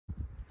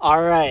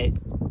All right,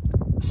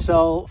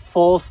 so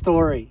full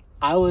story.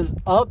 I was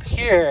up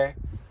here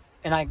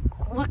and I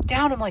looked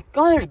down. I'm like,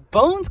 oh, there's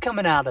bones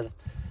coming out of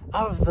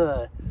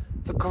the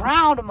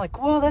ground. I'm like,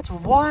 whoa, that's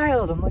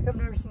wild. I'm like, I've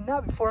never seen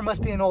that before. It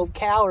must be an old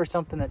cow or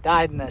something that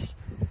died in this,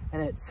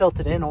 and it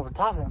silted in over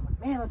top of it. I'm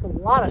like, man, that's a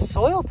lot of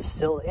soil to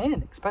silt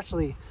in,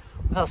 especially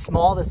with how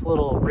small this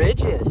little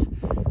ridge is.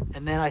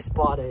 And then I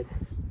spotted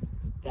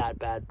that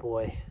bad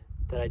boy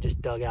that I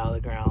just dug out of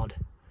the ground.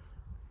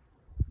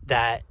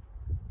 That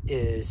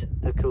is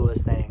the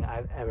coolest thing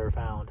I've ever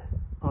found.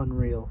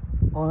 Unreal.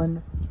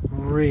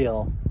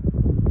 Unreal.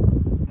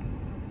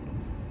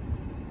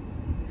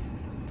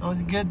 It's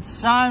always a good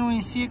sign when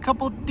you see a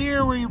couple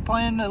deer where you're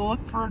planning to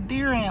look for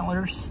deer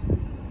antlers.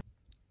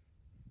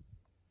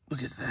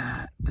 Look at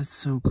that. That's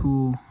so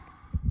cool.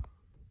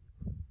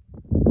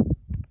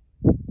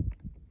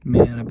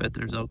 Man, I bet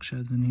there's elk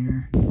sheds in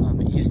here.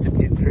 It used to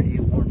be a pretty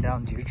worn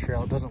down deer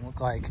trail. It doesn't look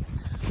like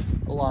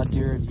a lot of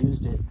deer have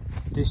used it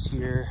this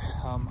year.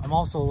 I'm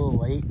also a little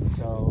late,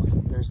 so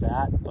there's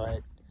that.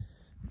 But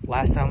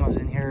last time I was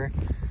in here,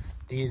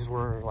 these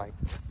were like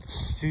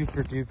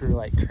super duper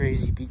like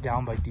crazy beat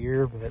down by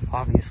deer, but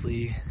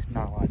obviously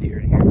not a lot of deer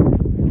in here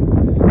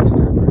this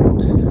time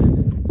around,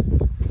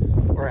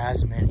 or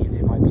as many.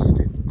 They might be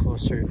sticking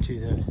closer to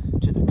the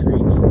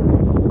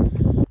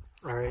creek.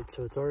 All right,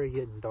 so it's already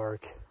getting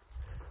dark.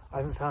 I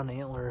haven't found an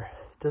antler.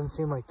 It doesn't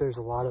seem like there's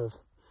a lot of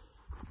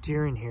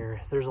deer in here.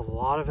 There's a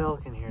lot of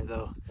elk in here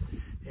though,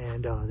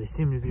 and they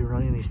seem to be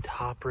running these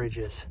top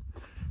ridges.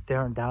 They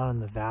aren't down in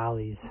the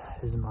valleys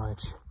as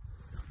much.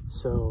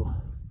 So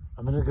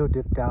I'm gonna go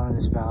dip down in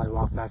this valley,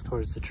 walk back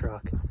towards the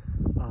truck.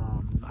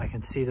 I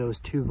can see those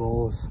two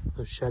bulls,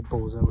 those shed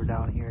bulls that were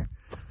down here.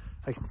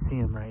 I can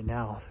see them right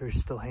now. They're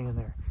still hanging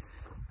there.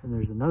 And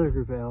there's another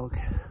group of elk,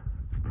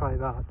 probably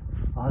about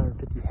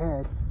 150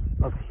 head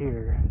up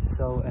here.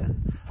 So,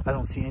 and I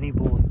don't see any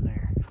bulls in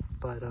there.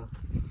 But I'm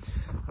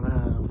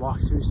gonna walk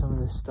through some of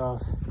this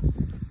stuff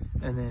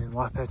and then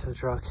walk back to the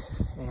truck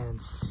and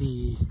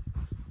see.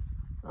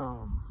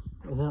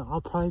 And then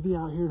I'll probably be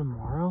out here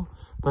tomorrow.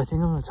 But I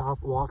think I'm gonna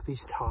walk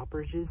these top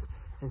ridges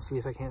and see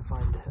if I can't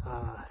find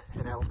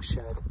an elk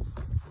shed.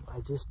 I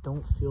just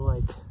don't feel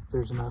like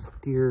there's enough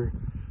deer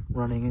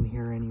running in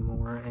here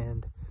anymore,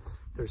 and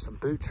there's some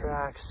boot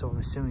tracks, so I'm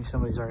assuming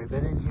somebody's already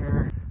been in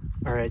here.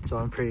 All right, so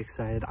I'm pretty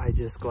excited. I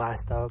just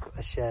glassed up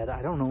a shed.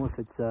 I don't know if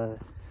it's a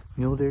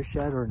mule deer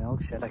shed or an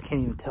elk shed. I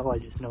can't even tell. I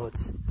just know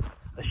it's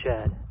a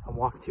shed. I'm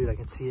walking through it. I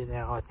can see it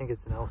now. I think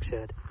it's an elk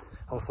shed.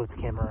 I'll flip the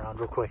camera around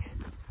real quick.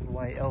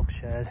 White elk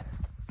shed.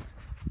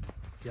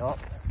 Yup.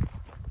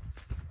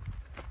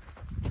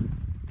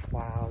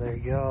 Wow, there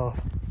you go.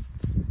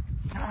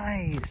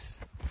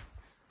 Nice.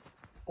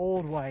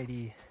 Old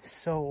whitey.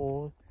 So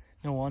old.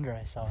 No wonder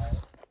I saw it.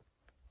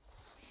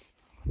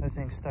 That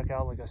thing stuck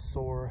out like a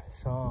sore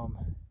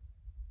thumb.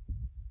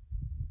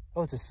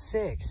 Oh, it's a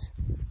 6.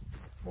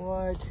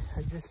 What?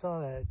 I just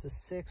saw that. It's a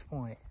 6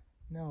 point.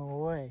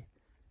 No way.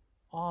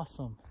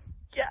 Awesome.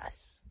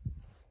 Yes.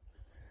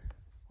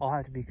 I'll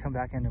have to come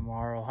back in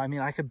tomorrow. I mean,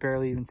 I could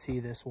barely even see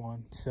this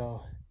one,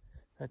 so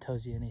that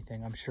tells you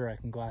anything. I'm sure I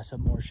can glass up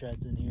more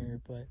sheds in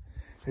here, but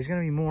there's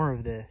gonna be more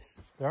of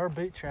this. There are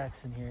boot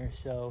tracks in here,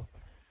 so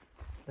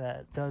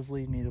that does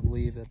lead me to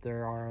believe that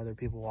there are other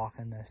people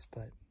walking this,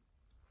 but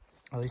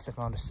at least I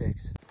found a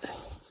 6.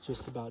 It's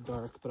just about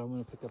dark, but I'm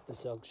gonna pick up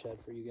this elk shed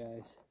for you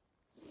guys.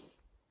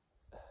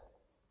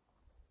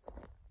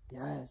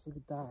 Yes, look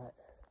at that.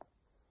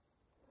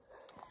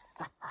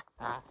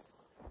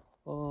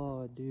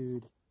 Oh,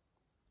 dude.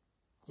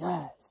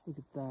 Yes, look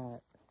at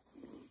that.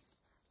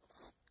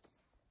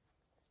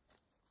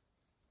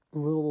 A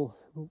little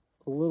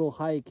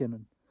hike,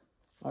 and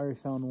I already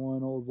found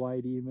one old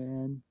whitey,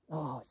 man.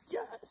 Oh,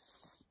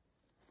 yes.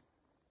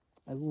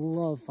 I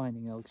love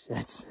finding elk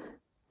sheds.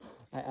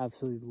 I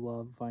absolutely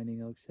love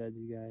finding elk sheds,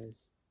 you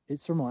guys.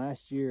 It's from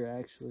last year,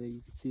 actually.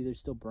 You can see there's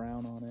still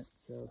brown on it,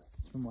 so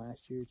it's from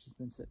last year. It's just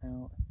been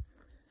sitting out.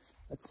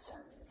 That's a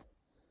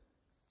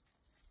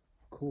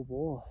cool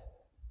bull.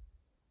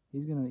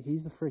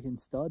 He's a freaking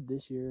stud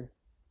this year,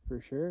 for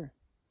sure.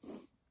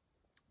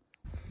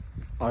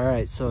 All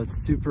right, so it's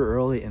super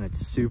early and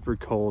it's super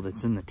cold.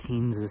 It's in the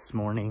teens this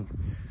morning.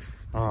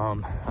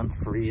 I'm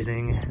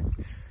freezing.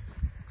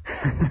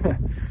 I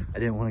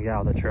didn't want to get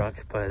out of the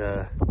truck, but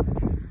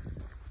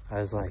I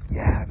was like,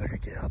 yeah, I better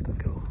get up and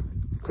go.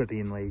 Quit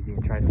being lazy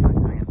and try to find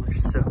some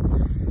antlers. So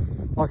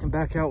walking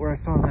back out where I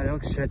found that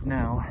elk shed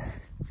now,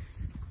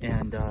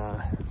 and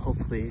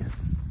hopefully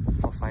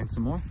I'll find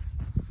some more.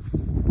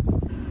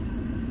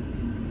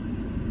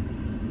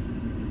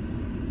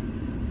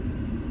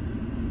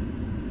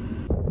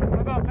 I'm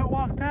about to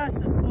walk past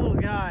this little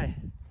guy.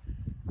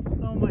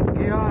 Oh my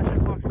gosh, I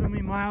walked so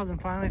many miles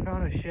and finally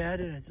found a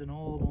shed, and it's an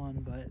old one,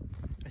 but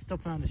I still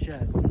found a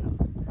shed, so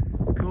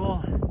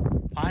cool.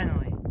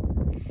 Finally.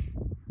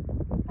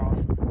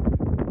 Awesome.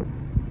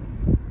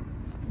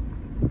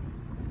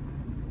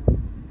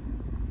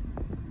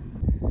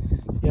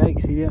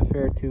 Yikes, he didn't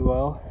fare too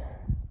well.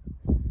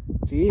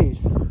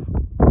 Jeez. I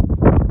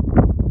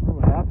wonder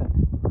what happened.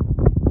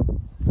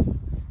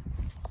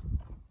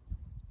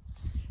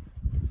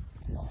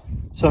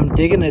 So I'm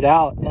digging it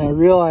out and I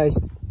realized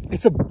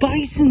it's a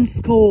bison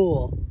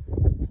skull.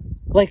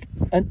 Like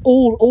an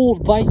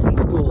old bison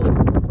skull.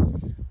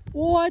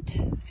 What?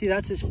 See,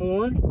 that's his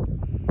horn.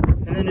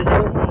 And then his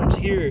other horn's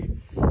here.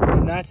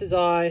 And that's his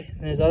eye.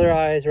 And his other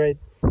eye is right.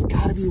 It's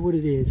gotta be what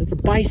it is. It's a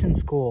bison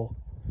skull.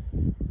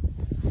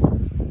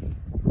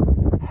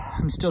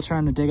 I'm still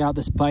trying to dig out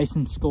this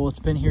bison skull. It's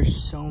been here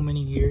so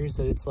many years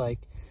that it's like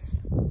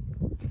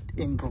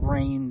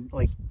ingrained,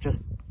 like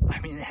just, I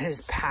mean, it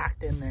is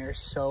packed in there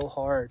so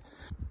hard.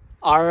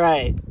 All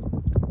right,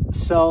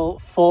 so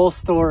full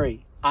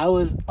story. I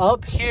was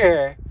up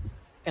here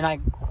and I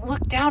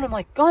looked down, I'm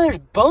like, oh, there's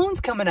bones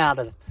coming out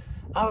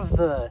of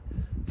the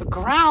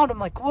ground. I'm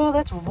like, whoa,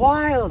 that's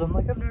wild. I'm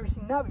like, I've never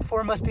seen that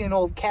before. It must be an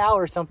old cow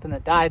or something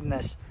that died in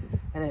this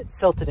and it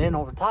silted in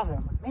over top of it.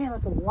 I'm like, man,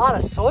 that's a lot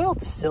of soil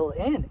to silt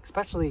in,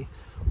 especially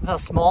with how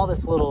small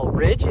this little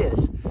ridge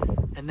is.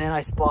 And then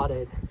I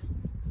spotted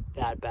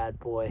that bad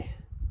boy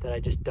that I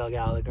just dug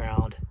out of the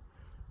ground.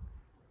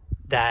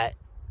 That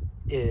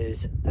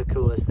is the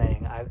coolest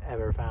thing I've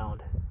ever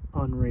found.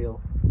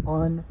 Unreal.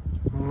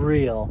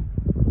 Unreal.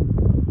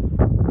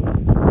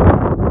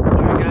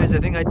 Alright guys, I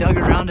think I dug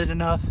around it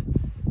enough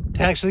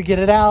to actually get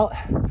it out.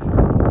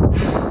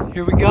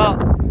 Here we go.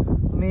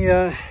 Let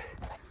me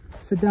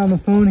sit down the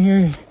phone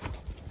here.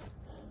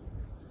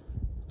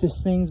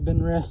 This thing's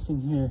been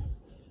resting here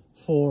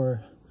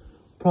for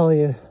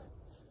probably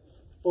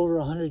over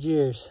 100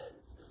 years.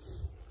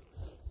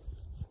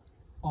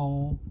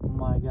 Oh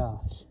my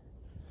gosh.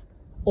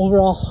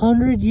 Over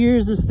 100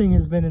 years this thing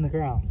has been in the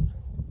ground.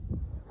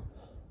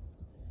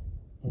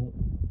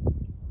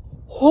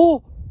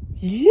 Oh,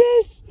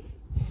 yes!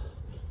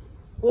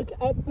 Look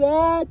at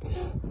that!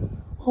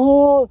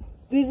 Oh,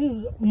 this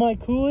is my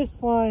coolest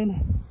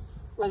find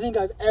I think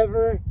I've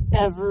ever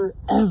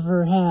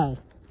had.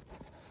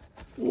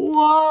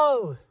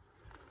 Whoa!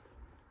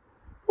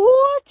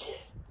 What?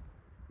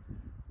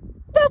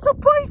 That's a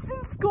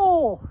bison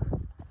skull!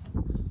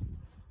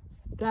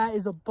 That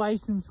is a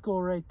bison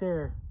skull right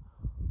there.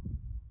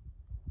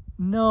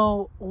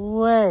 No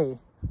way.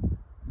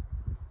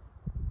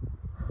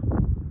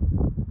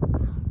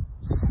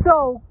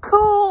 So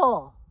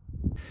cool!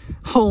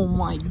 Oh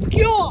my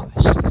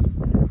gosh!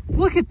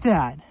 Look at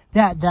that.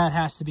 That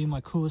has to be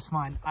my coolest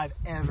find I've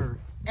ever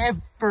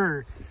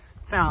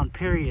found,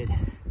 period.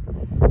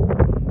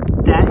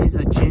 That is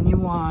a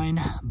genuine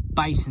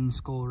bison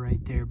skull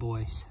right there,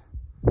 boys.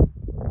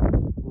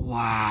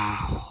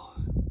 Wow.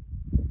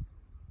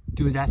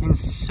 Dude, that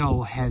thing's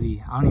so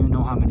heavy. I don't even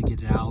know how I'm gonna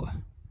get it out.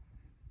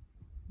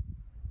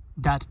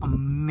 That's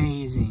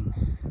amazing.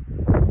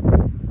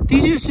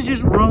 These used to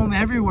just roam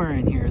everywhere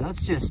in here.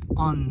 That's just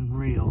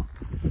unreal.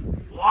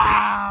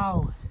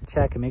 Wow.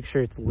 Check and make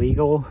sure it's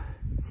legal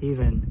to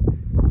even,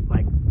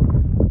 like,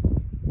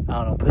 I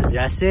don't know,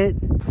 possess it.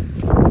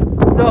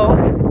 So,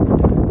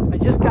 I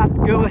just got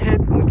the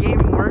go-ahead from the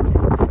game warden.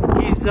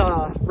 He's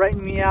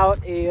writing me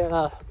out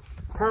a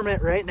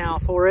permit right now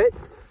for it.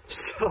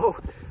 So,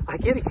 I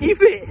get to keep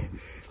it.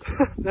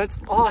 That's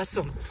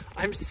awesome.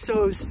 I'm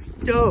so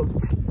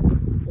stoked.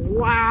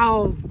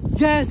 Wow.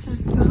 Yes,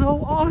 this is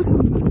so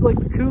awesome. This is like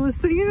the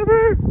coolest thing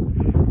ever.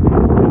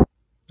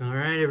 All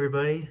right,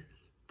 everybody.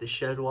 The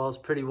shed wall is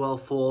pretty well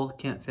full.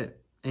 Can't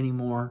fit any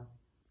more.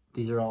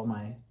 These are all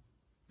my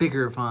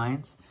bigger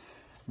finds.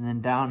 And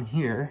then down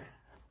here,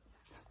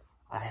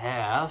 I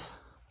have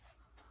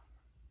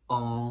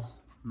all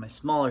my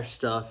smaller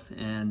stuff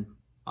and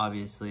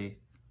obviously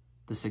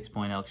the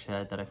 6-point elk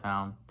shed that I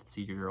found that's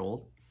a year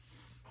old,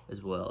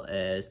 as well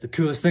as the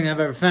coolest thing I've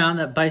ever found,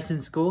 that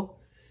bison skull.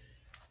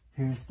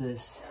 Here's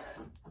this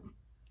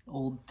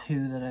old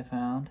 2 that I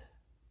found.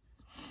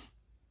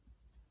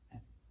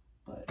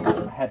 But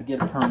I had to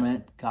get a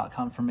permit, got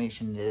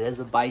confirmation it is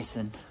a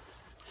bison.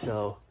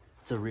 So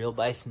it's a real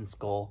bison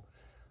skull.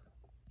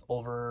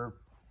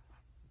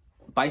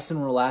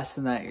 Bison were last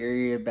in that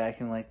area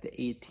back in like the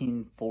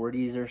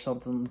 1840s or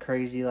something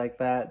crazy like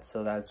that.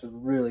 So that's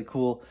really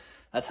cool.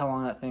 That's how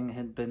long that thing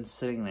had been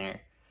sitting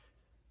there,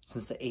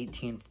 since the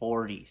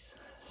 1840s.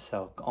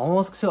 So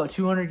almost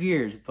 200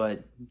 years,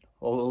 but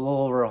a little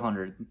over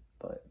 100.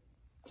 But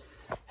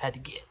had to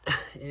get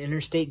an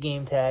interstate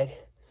game tag.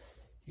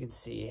 You can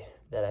see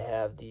that I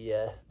have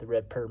the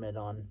red permit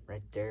on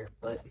right there.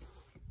 But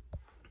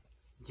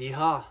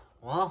yeehaw.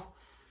 Well,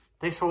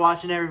 thanks for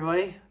watching,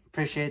 everybody.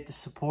 Appreciate the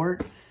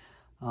support.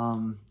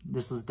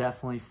 This was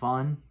definitely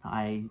fun.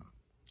 I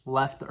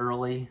left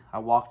early. I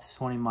walked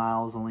 20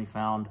 miles, only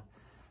found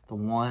the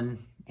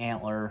one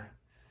antler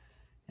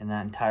in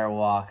that entire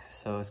walk,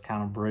 so it's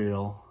kind of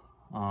brutal.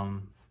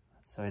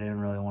 So I didn't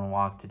really want to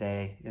walk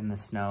today in the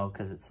snow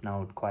because it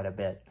snowed quite a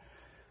bit.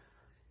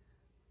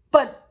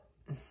 But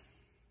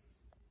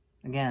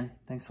again,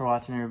 thanks for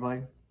watching,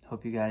 everybody.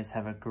 Hope you guys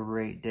have a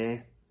great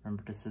day.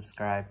 Remember to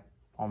subscribe.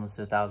 Almost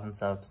to 1,000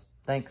 subs.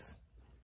 Thanks.